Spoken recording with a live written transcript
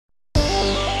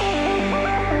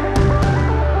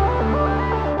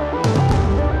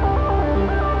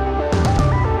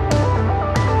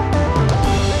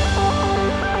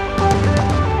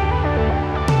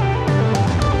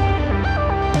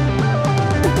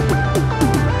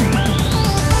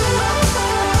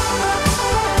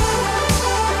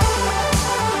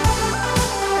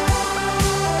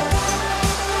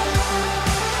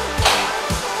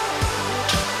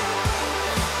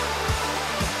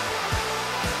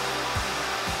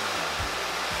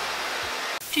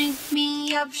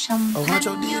cup,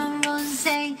 champagne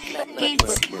rosé.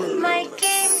 It's my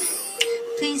game.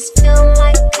 Please fill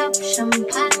my cup,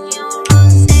 champagne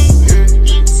rosé.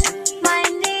 It's my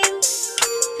name.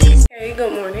 Please. Hey,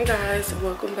 good morning guys,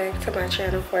 welcome back to my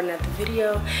channel for another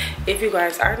video. If you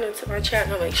guys are new to my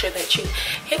channel, make sure that you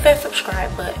hit that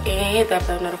subscribe button and hit that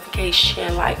bell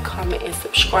notification, like, comment, and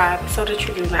subscribe so that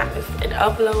you do not miss an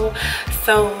upload.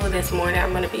 So this morning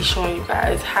I'm going to be showing you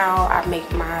guys how I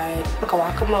make my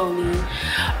guacamole.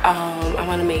 I'm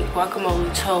going to make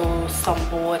guacamole toast, some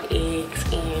boiled eggs,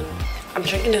 and I'm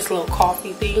drinking this little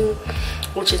coffee thing,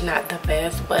 which is not the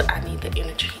best, but I need the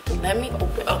energy. Let me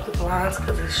open up the blinds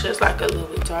because it's just like a little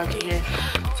bit dark in here.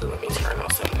 So let me turn on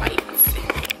some lights.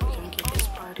 We're gonna get this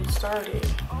party started.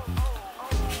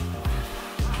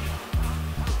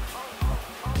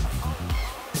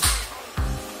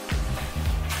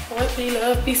 What be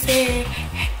love be saying?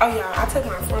 Oh y'all, I took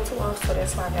my frontal off, so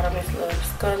that's why I got on this little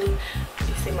scully.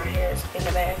 You see my hair is in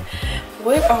the back.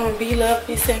 What be love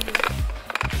be saying?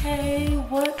 Hey,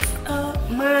 what's up,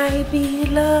 my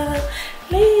beloved?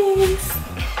 Please.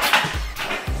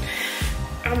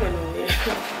 I'm annoyed.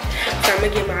 So I'm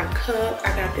gonna get my cup.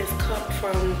 I got this cup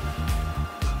from,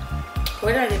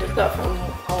 where did I get this cup from?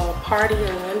 A party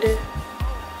in London.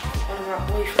 One of my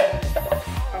boyfriends.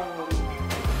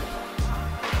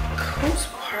 Whose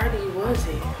party was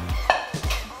it? I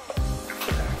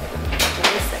forgot.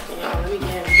 Wait a second, y'all. Let me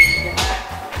get it.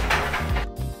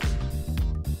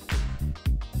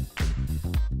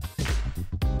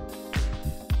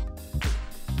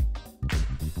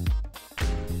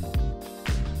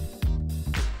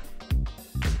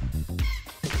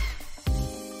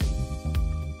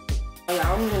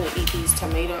 I'm gonna eat these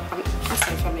tomatoes. I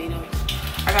say tomatoes.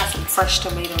 I got some fresh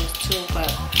tomatoes too,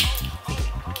 but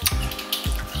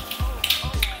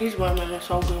these watermelons are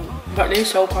so good, but they're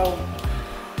so cold.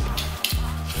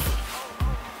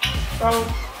 So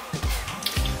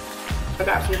I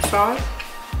got some salt,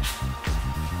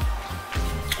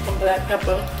 some black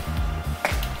pepper,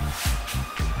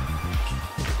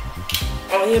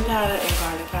 onion powder, and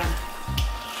garlic powder.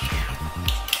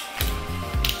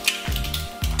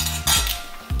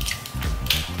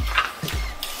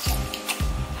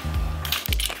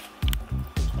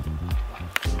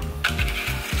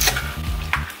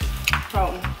 So,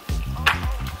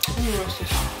 let me rinse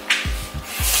this off.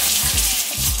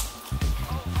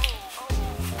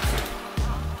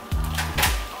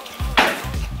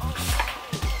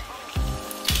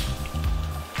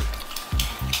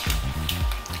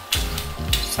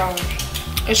 So,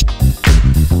 it's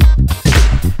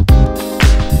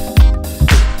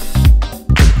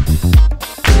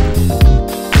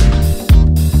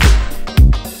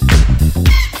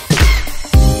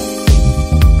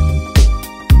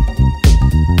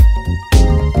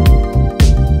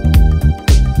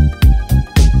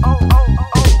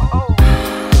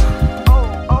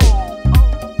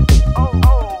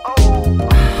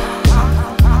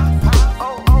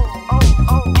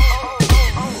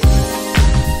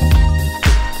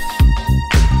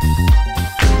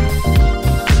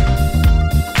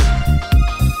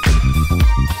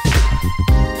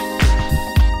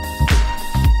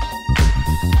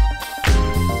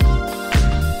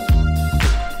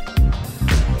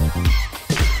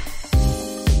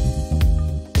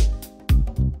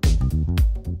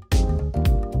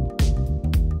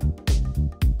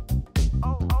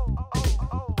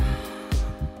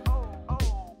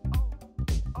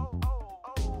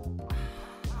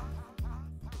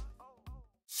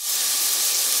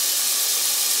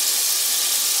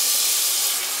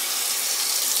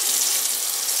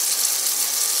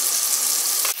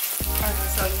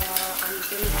so y'all, I'm gonna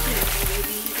put it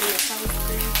maybe in the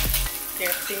toaster.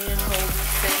 They're thin whole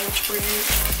sandwich bread.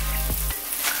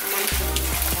 I'm gonna put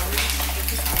one. This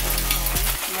is how it's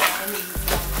going. Yeah, I need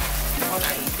one.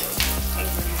 I eat them. They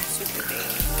really super thin.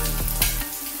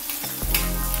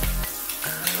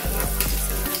 I'm gonna put this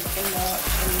in the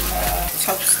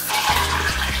toast.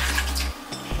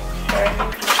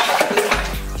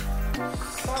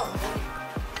 So,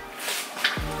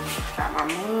 got my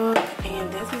mug. And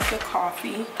this is the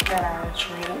coffee that I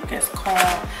drink. It's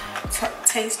called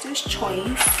Taster's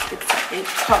Choice. It's an 8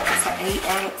 cup. It's an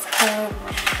 8-ounce cup.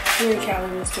 How many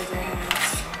calories does it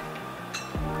have?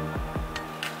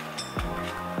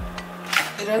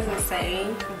 It doesn't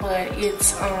say, but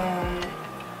it's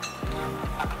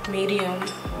medium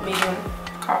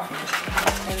coffee.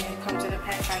 And it comes in a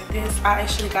pack like this. I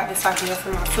actually got this idea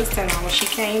from my sister-in-law when she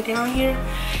came down here.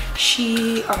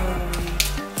 She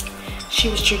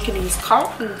was drinking these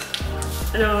coffee,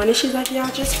 and then she's like,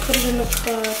 y'all just put it in the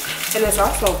cup, and it's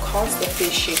also cost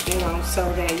efficient, you know,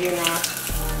 so that you're not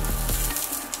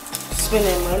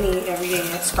spending money every day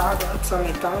at Starbucks or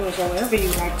McDonald's or wherever you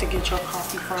like to get your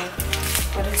coffee from,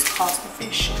 but it's cost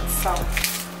efficient. So I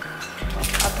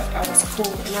thought that was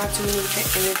cool, and I do need the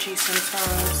energy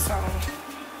sometimes. So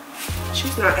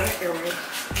she's not accurate.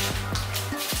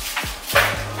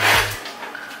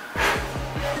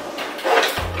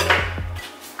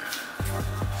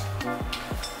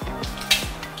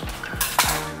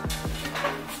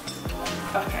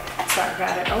 Okay, so I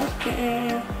got it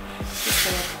open. Just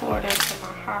gonna pour it into my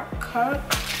hot cup.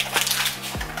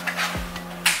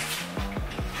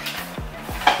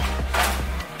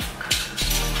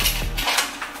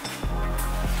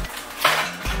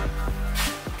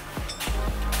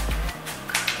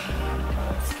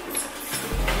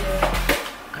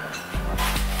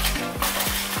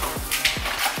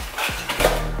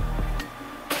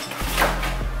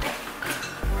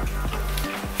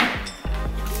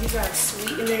 These are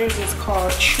sweeteners. It's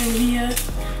called Truvia.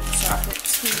 So I put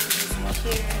 2 of these in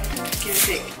here. Gives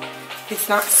it. It's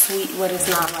not sweet, but it's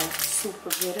not like super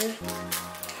bitter.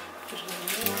 Put it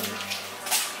in there.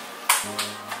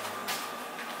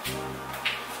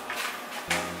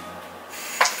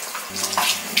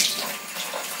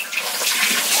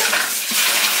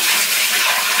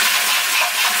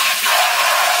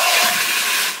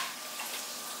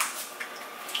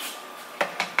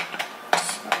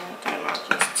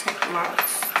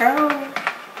 Go.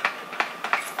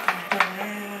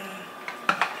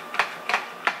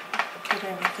 Get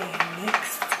everything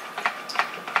mixed.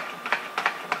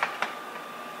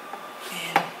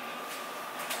 And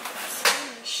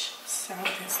finish. So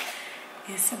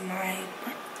this is my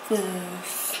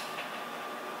breakfast.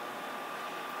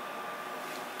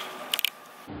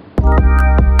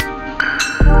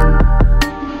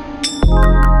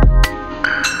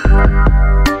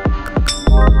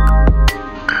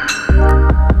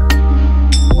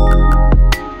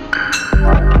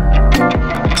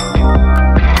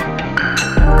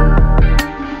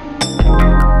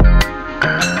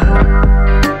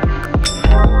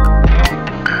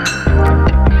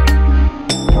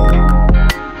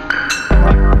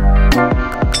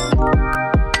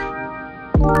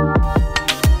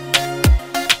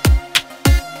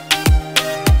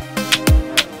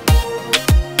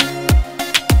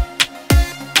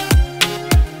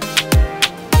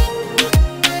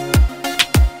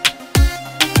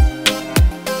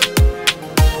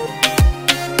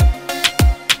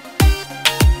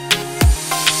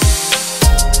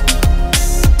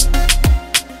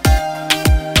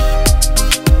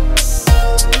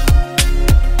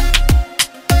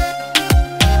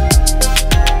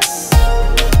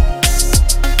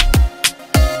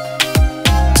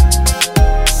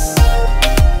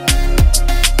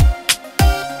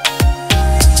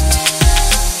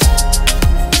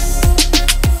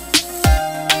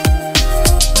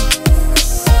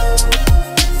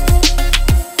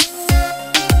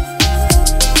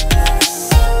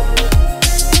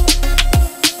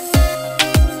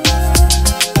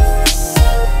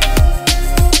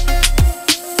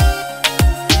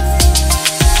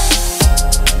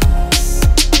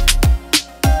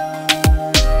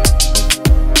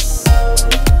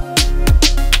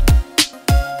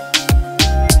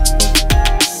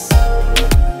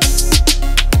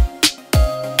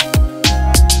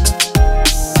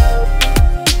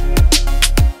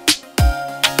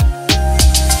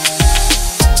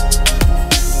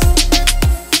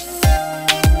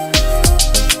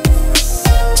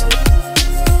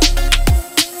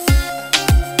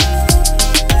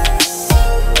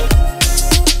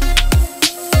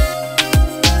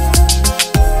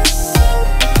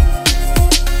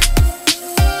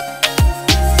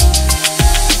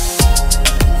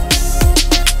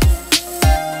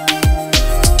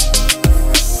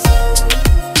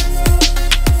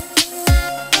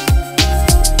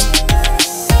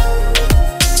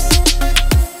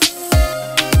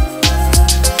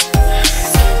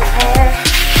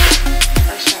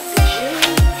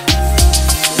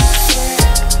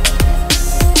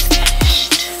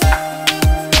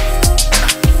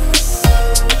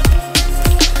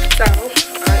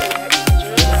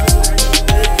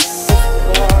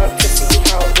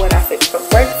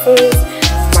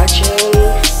 My gym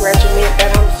regimen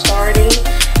that I'm starting.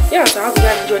 Yeah, so I hope you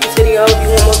guys enjoyed this video. If you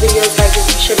want more videos like this,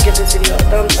 be sure to give this video a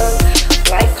thumbs up.